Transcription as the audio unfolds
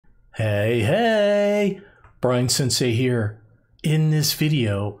Hey, Brian Sensei here. In this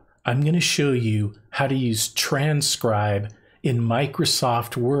video, I'm going to show you how to use Transcribe in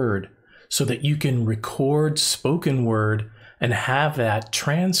Microsoft Word so that you can record spoken word and have that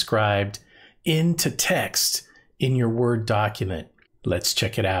transcribed into text in your Word document. Let's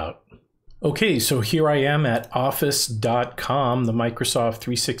check it out. Okay, so here I am at office.com, the Microsoft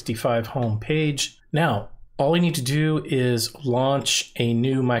 365 homepage. Now, all I need to do is launch a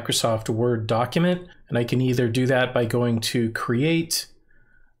new Microsoft Word document, and I can either do that by going to Create,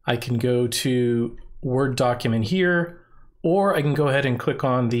 I can go to Word document here, or I can go ahead and click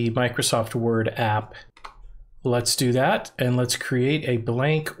on the Microsoft Word app. Let's do that, and let's create a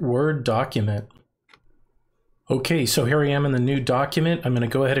blank Word document. Okay, so here I am in the new document. I'm going to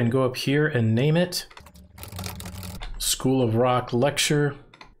go ahead and go up here and name it School of Rock Lecture.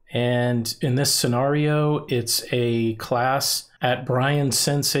 And in this scenario, it's a class at Brian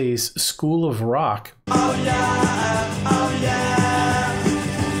Sensei's School of Rock. Oh yeah, oh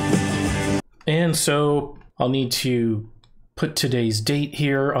yeah. And so I'll need to put today's date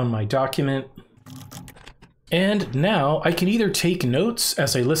here on my document. And now I can either take notes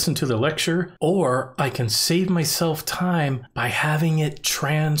as I listen to the lecture, or I can save myself time by having it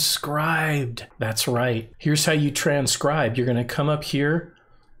transcribed. That's right. Here's how you transcribe. You're going to come up here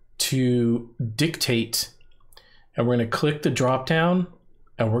to dictate, and we're going to click the drop down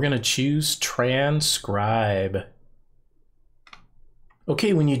and we're going to choose transcribe.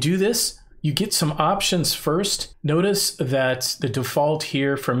 Okay, when you do this, you get some options first. Notice that the default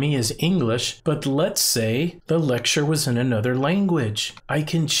here for me is English, but let's say the lecture was in another language. I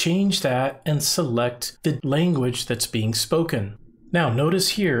can change that and select the language that's being spoken. Now notice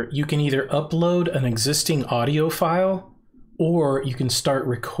here, you can either upload an existing audio file or you can start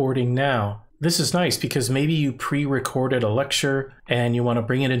recording now. This is nice because maybe you pre-recorded a lecture and you want to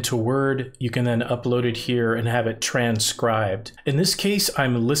bring it into Word. You can then upload it here and have it transcribed. In this case,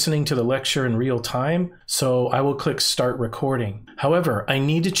 I'm listening to the lecture in real time, so I will click Start Recording. However, I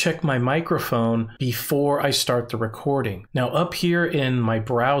need to check my microphone before I start the recording. Now up here in my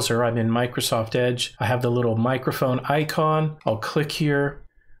browser, I'm in Microsoft Edge. I have the little microphone icon. I'll click here.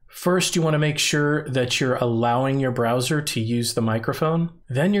 First, you want to make sure that you're allowing your browser to use the microphone.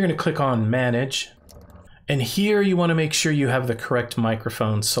 Then you're going to click on Manage. And here you want to make sure you have the correct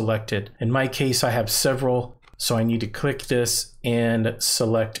microphone selected. In my case, I have several, so I need to click this and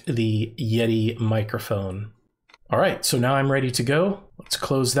select the Yeti microphone. All right, so now I'm ready to go. Let's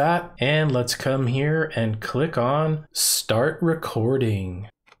close that and let's come here and click on Start Recording.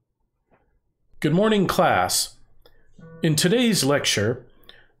 Good morning, class. In today's lecture,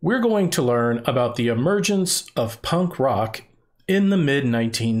 we're going to learn about the emergence of punk rock in the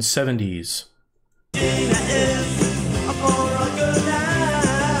mid-1970s.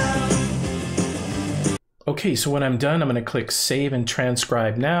 Okay, so when I'm done, I'm going to click Save and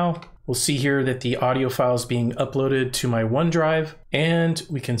Transcribe Now. We'll see here that the audio file is being uploaded to my OneDrive, and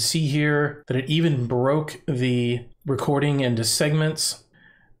we can see here that it even broke the recording into segments,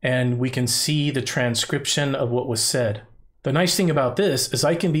 and we can see the transcription of what was said. The nice thing about this is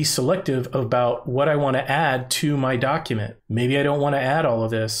I can be selective about what I want to add to my document. Maybe I don't want to add all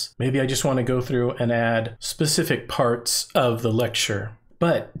of this. Maybe I just want to go through and add specific parts of the lecture.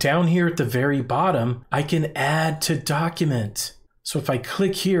 But down here at the very bottom, I can add to document. So if I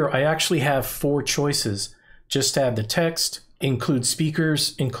click here, I actually have 4 choices. Just add the text, include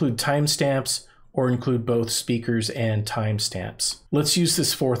speakers, include timestamps, or include both speakers and timestamps. Let's use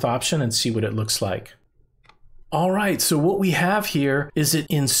this 4th option and see what it looks like. All right, so what we have here is it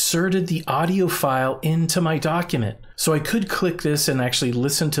inserted the audio file into my document. So I could click this and actually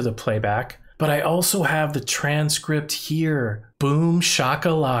listen to the playback, but I also have the transcript here. Boom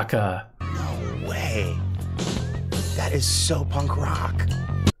shakalaka. No way. That is so punk rock.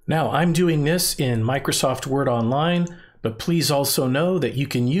 Now I'm doing this in Microsoft Word Online, but please also know that you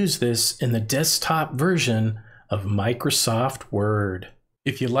can use this in the desktop version of Microsoft Word.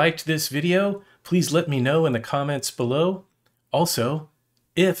 If you liked this video, please let me know in the comments below. Also,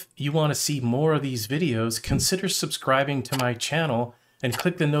 if you want to see more of these videos, consider subscribing to my channel and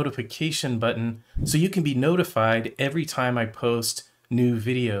click the notification button so you can be notified every time I post new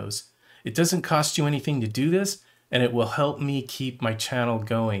videos. It doesn't cost you anything to do this, and it will help me keep my channel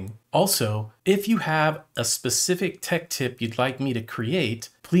going. Also, if you have a specific tech tip you'd like me to create,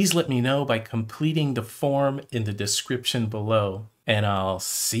 please let me know by completing the form in the description below. And I'll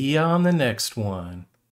see you on the next one.